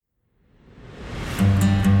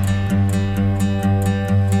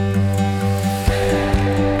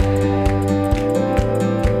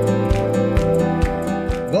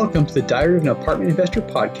welcome to the Diary of an Apartment Investor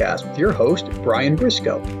podcast with your host, Brian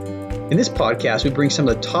Briscoe. In this podcast, we bring some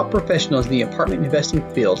of the top professionals in the apartment investing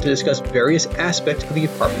field to discuss various aspects of the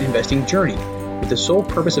apartment investing journey, with the sole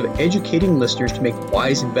purpose of educating listeners to make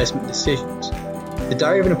wise investment decisions. The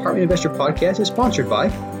Diary of an Apartment Investor podcast is sponsored by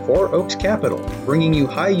Four Oaks Capital, bringing you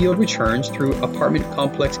high-yield returns through apartment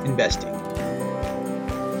complex investing.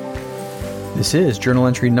 This is journal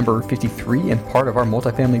entry number 53 and part of our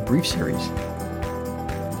multifamily brief series.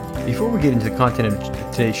 Before we get into the content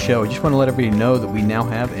of today's show, I just want to let everybody know that we now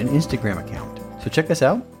have an Instagram account. So check us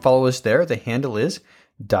out. Follow us there. The handle is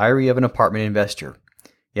Diary of an Apartment Investor.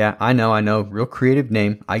 Yeah, I know. Real creative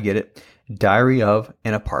name. I get it. Diary of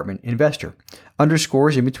an Apartment Investor.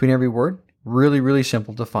 Underscores in between every word. Really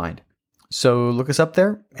simple to find. So look us up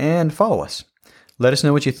there and follow us. Let us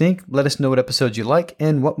know what you think. Let us know what episodes you like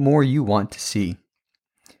and what more you want to see.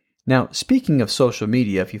 Now, speaking of social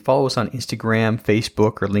media, if you follow us on Instagram,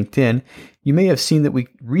 Facebook, or LinkedIn, you may have seen that we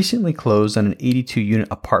recently closed on an 82-unit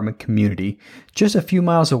apartment community just a few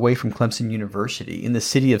miles away from Clemson University in the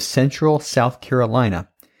city of Central, South Carolina.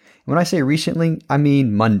 And when I say recently, I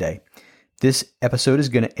mean Monday. This episode is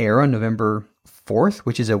going to air on November 4th,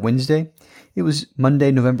 which is a Wednesday. It was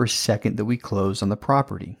Monday, November 2nd that we closed on the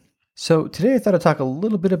property. So today I thought I'd talk a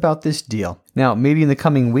little bit about this deal. Now, maybe in the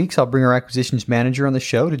coming weeks, I'll bring our acquisitions manager on the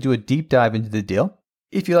show to do a deep dive into the deal.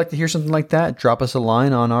 If you'd like to hear something like that, drop us a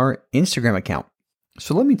line on our Instagram account.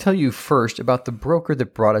 So let me tell you first about the broker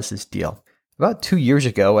that brought us this deal. About 2 years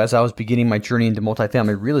ago, as I was beginning my journey into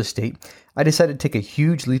multifamily real estate, I decided to take a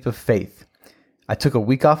huge leap of faith. I took a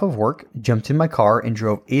week off of work, jumped in my car, and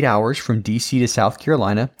drove 8 hours from DC to South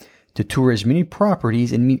Carolina to tour as many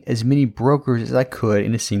properties and meet as many brokers as I could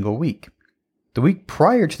in a single week. The week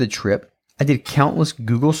prior to the trip, I did countless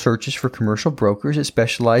Google searches for commercial brokers that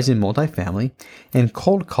specialize in multifamily and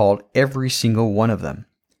cold called every single one of them.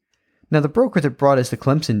 Now, the broker that brought us the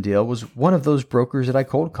Clemson deal was one of those brokers that I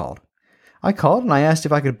cold called. I called and I asked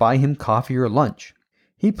if I could buy him coffee or lunch.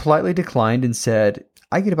 He politely declined and said,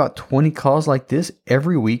 "I get about 20 calls like this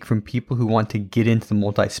every week from people who want to get into the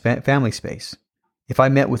multifamily space. If I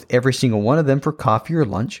met with every single one of them for coffee or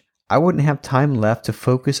lunch, I wouldn't have time left to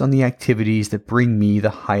focus on the activities that bring me the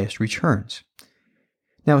highest returns."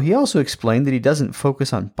 Now, he also explained that he doesn't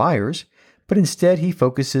focus on buyers, but instead he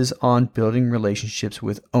focuses on building relationships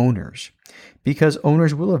with owners, because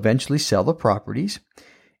owners will eventually sell the properties,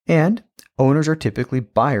 and owners are typically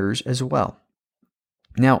buyers as well.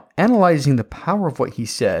 Now, analyzing the power of what he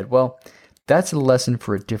said, well, that's a lesson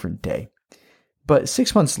for a different day. But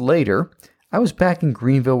 6 months later, I was back in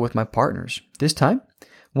Greenville with my partners. This time,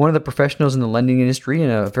 one of the professionals in the lending industry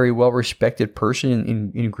and a very well-respected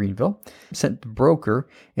person in Greenville sent the broker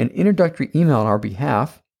an introductory email on our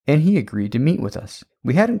behalf, and he agreed to meet with us.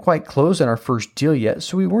 We hadn't quite closed on our first deal yet,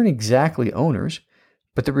 so we weren't exactly owners,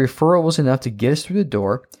 but the referral was enough to get us through the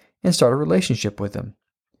door and start a relationship with him.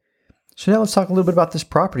 So now let's talk a little bit about this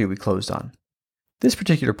property we closed on. This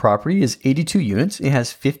particular property is 82 units. It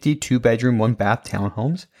has 50 2-bedroom, 1-bath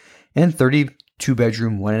townhomes and 30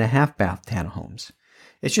 2-bedroom, 1.5-bath townhomes.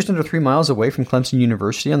 It's just under 3 miles away from Clemson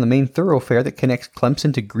University on the main thoroughfare that connects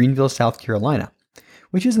Clemson to Greenville, South Carolina,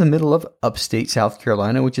 which is in the middle of upstate South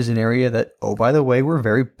Carolina, which is an area that, oh, by the way, we're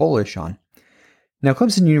very bullish on. Now,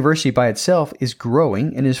 Clemson University by itself is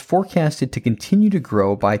growing and is forecasted to continue to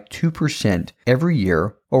grow by 2% every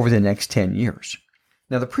year over the next 10 years.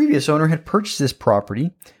 Now, the previous owner had purchased this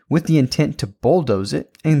property with the intent to bulldoze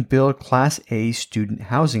it and build Class A student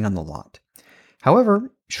housing on the lot.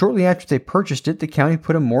 However, shortly after they purchased it, the county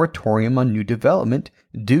put a moratorium on new development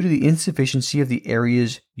due to the insufficiency of the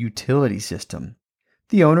area's utility system.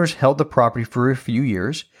 The owners held the property for a few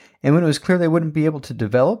years, and when it was clear they wouldn't be able to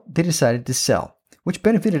develop, they decided to sell, which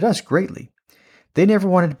benefited us greatly. They never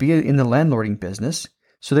wanted to be in the landlording business,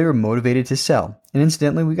 so they were motivated to sell. And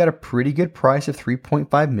incidentally, we got a pretty good price of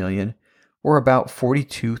 $3.5 million, or about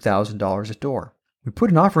 $42,000 a door. We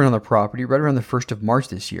put an offer in on the property right around the 1st of March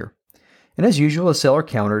this year. And as usual, the seller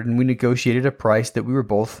countered and we negotiated a price that we were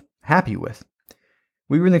both happy with.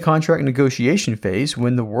 We were in the contract negotiation phase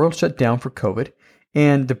when the world shut down for COVID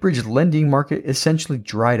and the bridge lending market essentially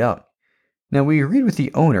dried up. Now, we agreed with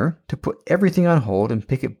the owner to put everything on hold and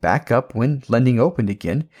pick it back up when lending opened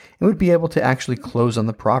again and would be able to actually close on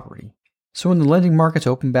the property. So when the lending markets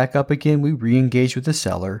opened back up again, we re-engaged with the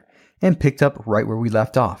seller and picked up right where we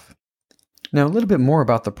left off. Now, a little bit more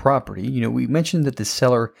about the property. We mentioned that the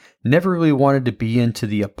seller never really wanted to be into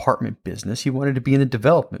the apartment business. He wanted to be in the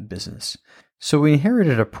development business. So we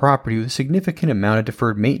inherited a property with a significant amount of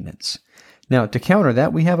deferred maintenance. Now, to counter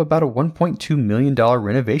that, we have about a $1.2 million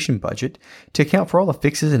renovation budget to account for all the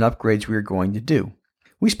fixes and upgrades we are going to do.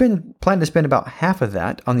 We plan to spend about half of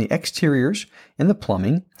that on the exteriors and the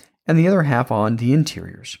plumbing, and the other half on the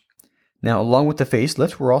interiors. Now, along with the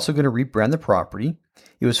facelift, we're also going to rebrand the property.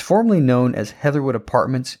 It was formerly known as Heatherwood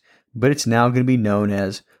Apartments, but it's now going to be known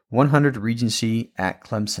as 100 Regency at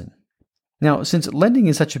Clemson. Now, since lending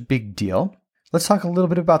is such a big deal, let's talk a little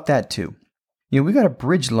bit about that too. We got a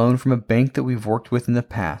bridge loan from a bank that we've worked with in the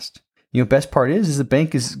past. Best part is the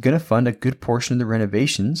bank is going to fund a good portion of the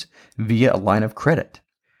renovations via a line of credit.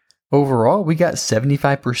 Overall, we got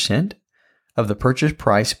 75% of the purchase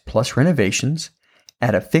price plus renovations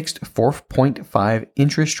at a fixed 4.5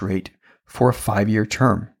 interest rate for a 5-year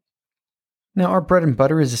term. Now, our bread and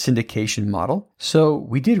butter is a syndication model, so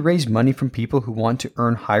we did raise money from people who want to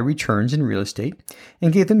earn high returns in real estate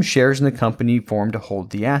and gave them shares in the company formed to hold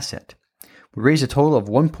the asset. We raised a total of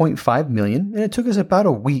 $1.5 million, and it took us about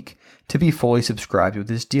a week to be fully subscribed with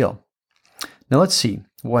this deal. Now, let's see,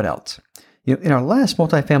 what else? In our last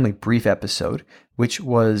multifamily brief episode, which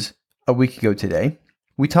was a week ago today,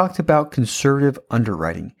 we talked about conservative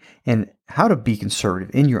underwriting and how to be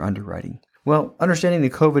conservative in your underwriting. Well, understanding the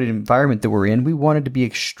COVID environment that we're in, we wanted to be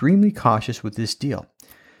extremely cautious with this deal.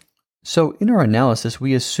 So in our analysis,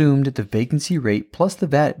 we assumed that the vacancy rate plus the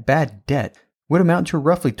bad debt would amount to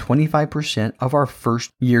roughly 25% of our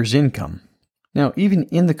first year's income. Now, even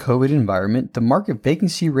in the COVID environment, the market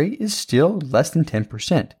vacancy rate is still less than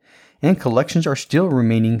 10%, and collections are still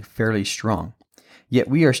remaining fairly strong. Yet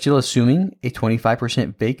we are still assuming a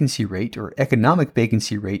 25% vacancy rate or economic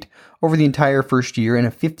vacancy rate over the entire first year and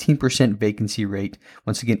a 15% vacancy rate.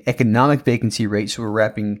 Once again, economic vacancy rate. So we're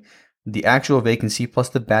wrapping the actual vacancy plus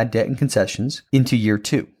the bad debt and concessions into year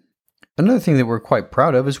 2. Another thing that we're quite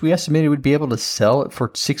proud of is we estimated we'd be able to sell it for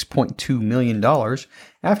 $6.2 million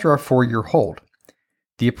after our 4-year hold.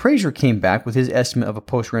 The appraiser came back with his estimate of a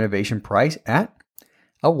post-renovation price at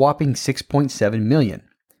a whopping $6.7 million.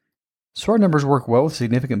 So our numbers work well with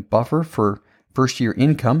significant buffer for first-year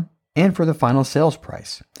income and for the final sales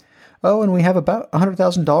price. Oh, and we have about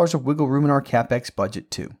 $100,000 of wiggle room in our CapEx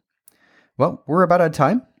budget too. Well, we're about out of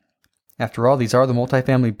time. After all, these are the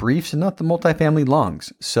multifamily briefs and not the multifamily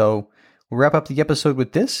longs. So we'll wrap up the episode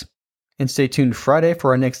with this, and stay tuned Friday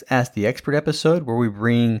for our next Ask the Expert episode, where we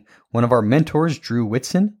bring one of our mentors, Drew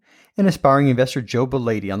Whitson, and aspiring investor Joe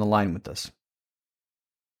Belady on the line with us.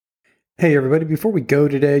 Hey everybody, before we go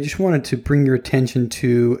today, I just wanted to bring your attention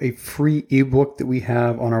to a free ebook that we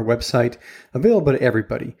have on our website, available to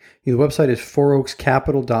everybody. The website is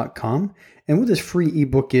fouroakscapital.com, and what this free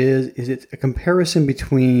ebook is it's a comparison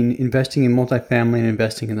between investing in multifamily and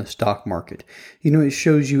investing in the stock market. It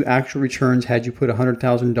shows you actual returns had you put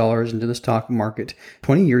 $100,000 into the stock market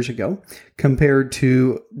 20 years ago compared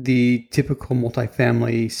to the typical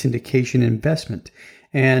multifamily syndication investment.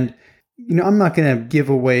 And I'm not going to give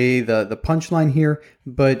away the punchline here,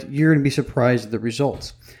 but you're going to be surprised at the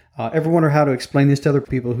results. Ever wonder how to explain this to other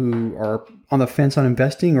people who are on the fence on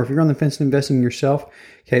investing, or if you're on the fence on investing yourself?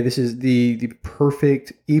 Okay, this is the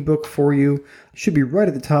perfect ebook for you. It should be right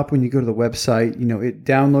at the top when you go to the website.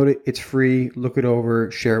 Download it. It's free. Look it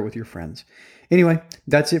over. Share it with your friends. Anyway,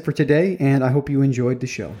 that's it for today, and I hope you enjoyed the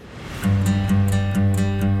show.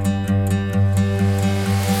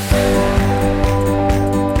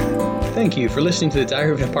 Thank you for listening to the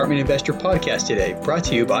Diary of an Apartment Investor podcast today, brought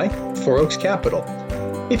to you by Four Oaks Capital.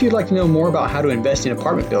 If you'd like to know more about how to invest in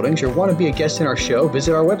apartment buildings or want to be a guest in our show,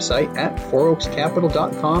 visit our website at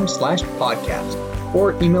fouroakscapital.com/podcast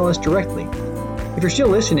or email us directly. If you're still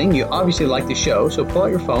listening, you obviously like the show, so pull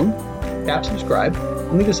out your phone, tap subscribe,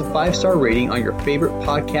 and leave us a 5-star rating on your favorite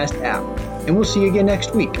podcast app. And we'll see you again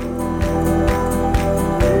next week.